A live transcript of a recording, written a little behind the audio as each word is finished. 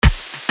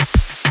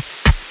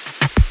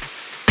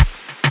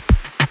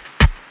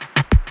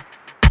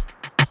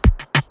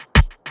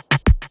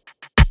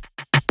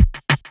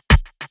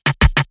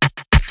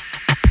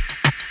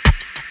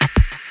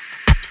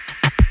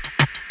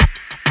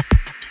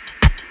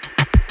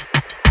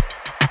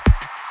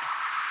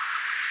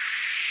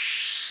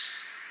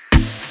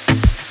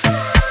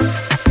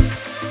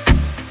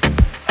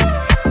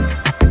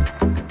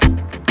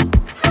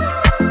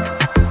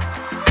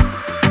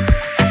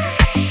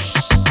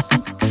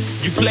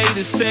played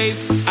it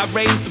safe, I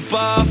raised the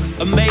bar,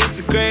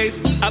 amazing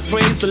grace. I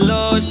praise the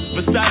Lord,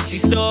 Versace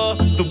store.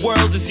 The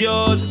world is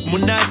yours,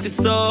 monate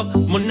so.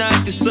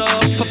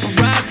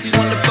 Paparazzi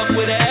wanna fuck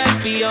with a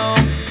happy on.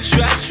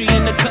 Strashy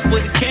in the cut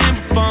with a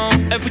camera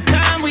phone. Every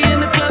time we in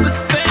the club, it's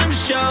a family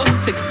show.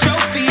 Take the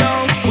trophy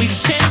on, we the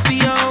champions.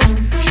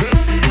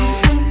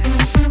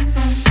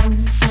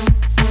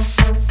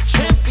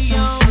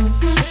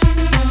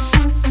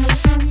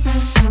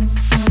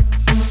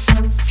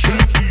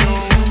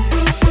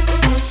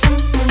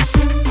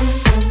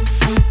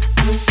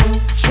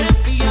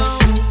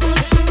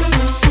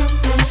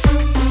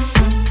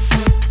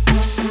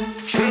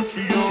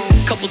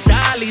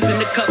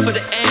 For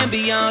the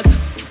ambiance,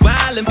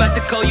 wildin', about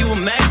to call you a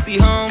maxi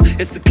home.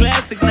 It's a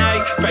classic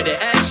night, Friday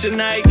action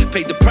night.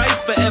 Paid the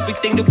price for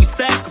everything that we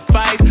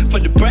sacrifice. For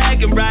the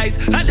bragging rights,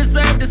 I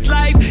deserve this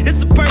life.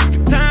 It's a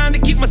perfect time to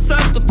keep my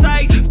circle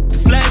tight. The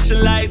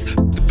flashing lights,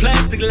 the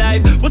plastic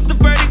life. What's the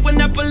verdict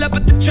when I pull up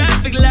at the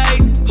traffic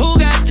light? Who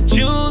got the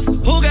juice?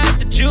 Who got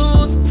the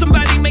juice?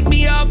 Somebody make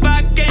me off,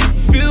 I can't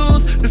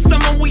refuse. This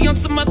summer we on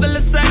some other,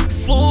 let's act a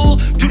fool.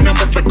 Do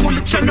numbers like Cool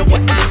China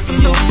with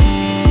absolute.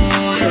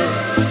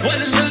 What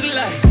it look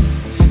like?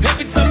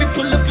 Every time you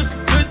pull up, it's a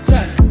good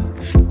time.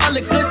 All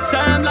a good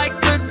time like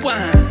good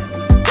wine.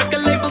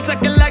 Record labels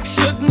acting like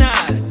Suge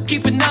Knight.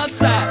 Keep it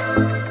outside.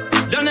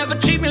 Don't ever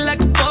treat me like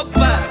a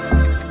Popeye.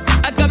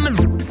 I got my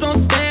on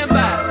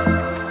standby.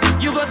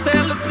 You gon' say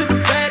hello to the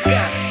bad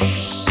guy.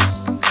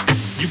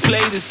 You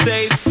played it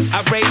safe,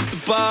 I raised the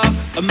bar,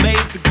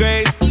 amazing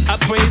grace. I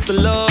praise the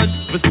Lord,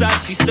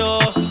 Versace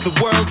store. The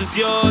world is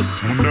yours,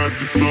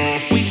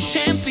 we the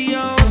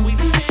champions. We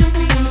the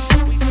champions.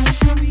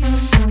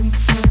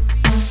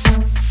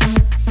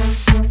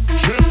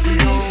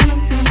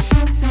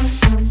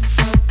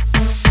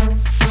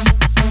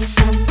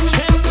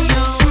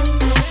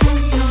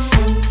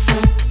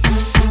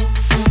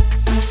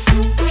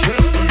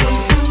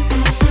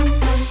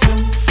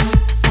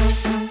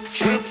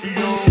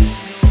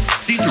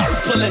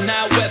 Pulling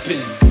out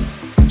weapons,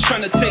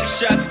 trying to take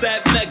shots at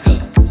Mega.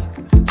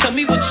 Tell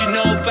me what you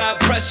know about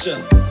pressure.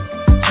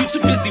 You too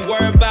busy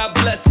worried about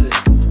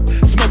blessings.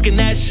 Smoking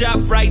that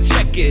ShopRite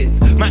checkers.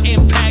 My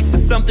impact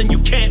is something you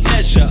can't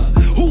measure.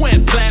 Who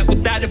went plat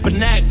without a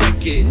Fnac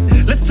record?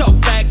 Let's talk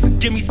facts and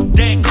give me some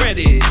damn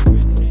credit.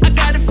 I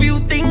got a few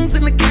things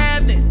in the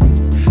cabinet.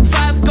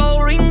 5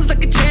 gold rings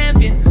like a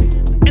champion.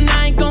 And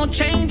I ain't gon'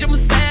 change, I'm a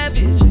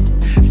savage.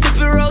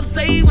 Sippin'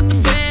 rosé with the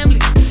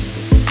family.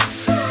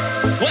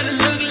 What it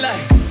look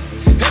like?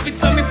 Every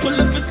time you pull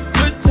up, it's a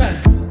good time.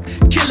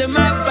 Killing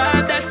my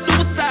vibe, that's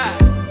suicide.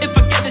 If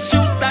I get the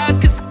shoe size,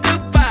 kiss a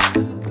goodbye.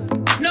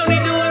 No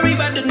need to worry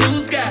about the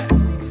news guy,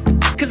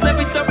 cause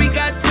every story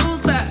got 2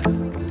 sides.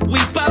 We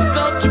pop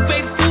culture,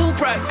 pay the full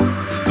price.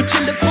 Put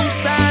you in the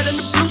poolside and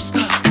the blue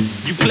sky.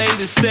 You played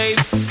it safe,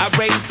 I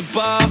raised the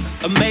bar,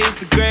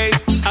 amazing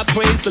grace. I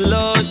praise the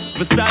Lord,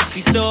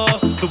 Versace store.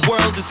 The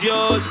world is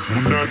yours,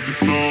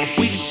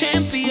 we the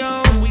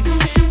champions. We the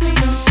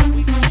champions.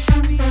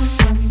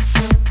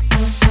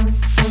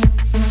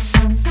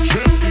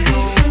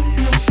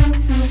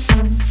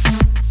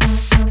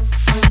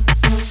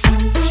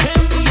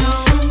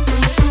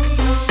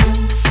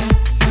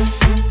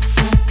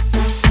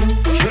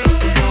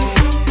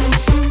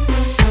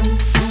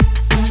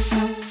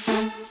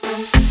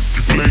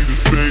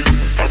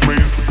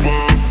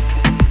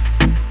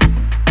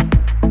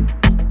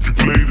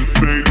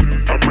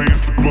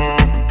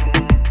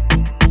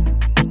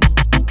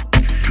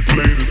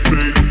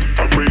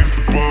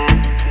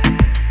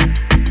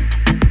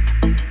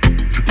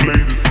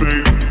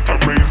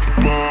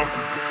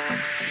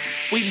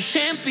 We the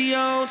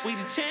champions, we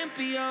the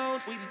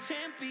champions, we the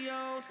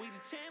champions, we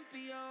the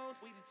champions,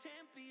 we the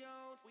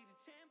champions, we the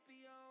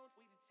champions,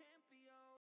 we the champions.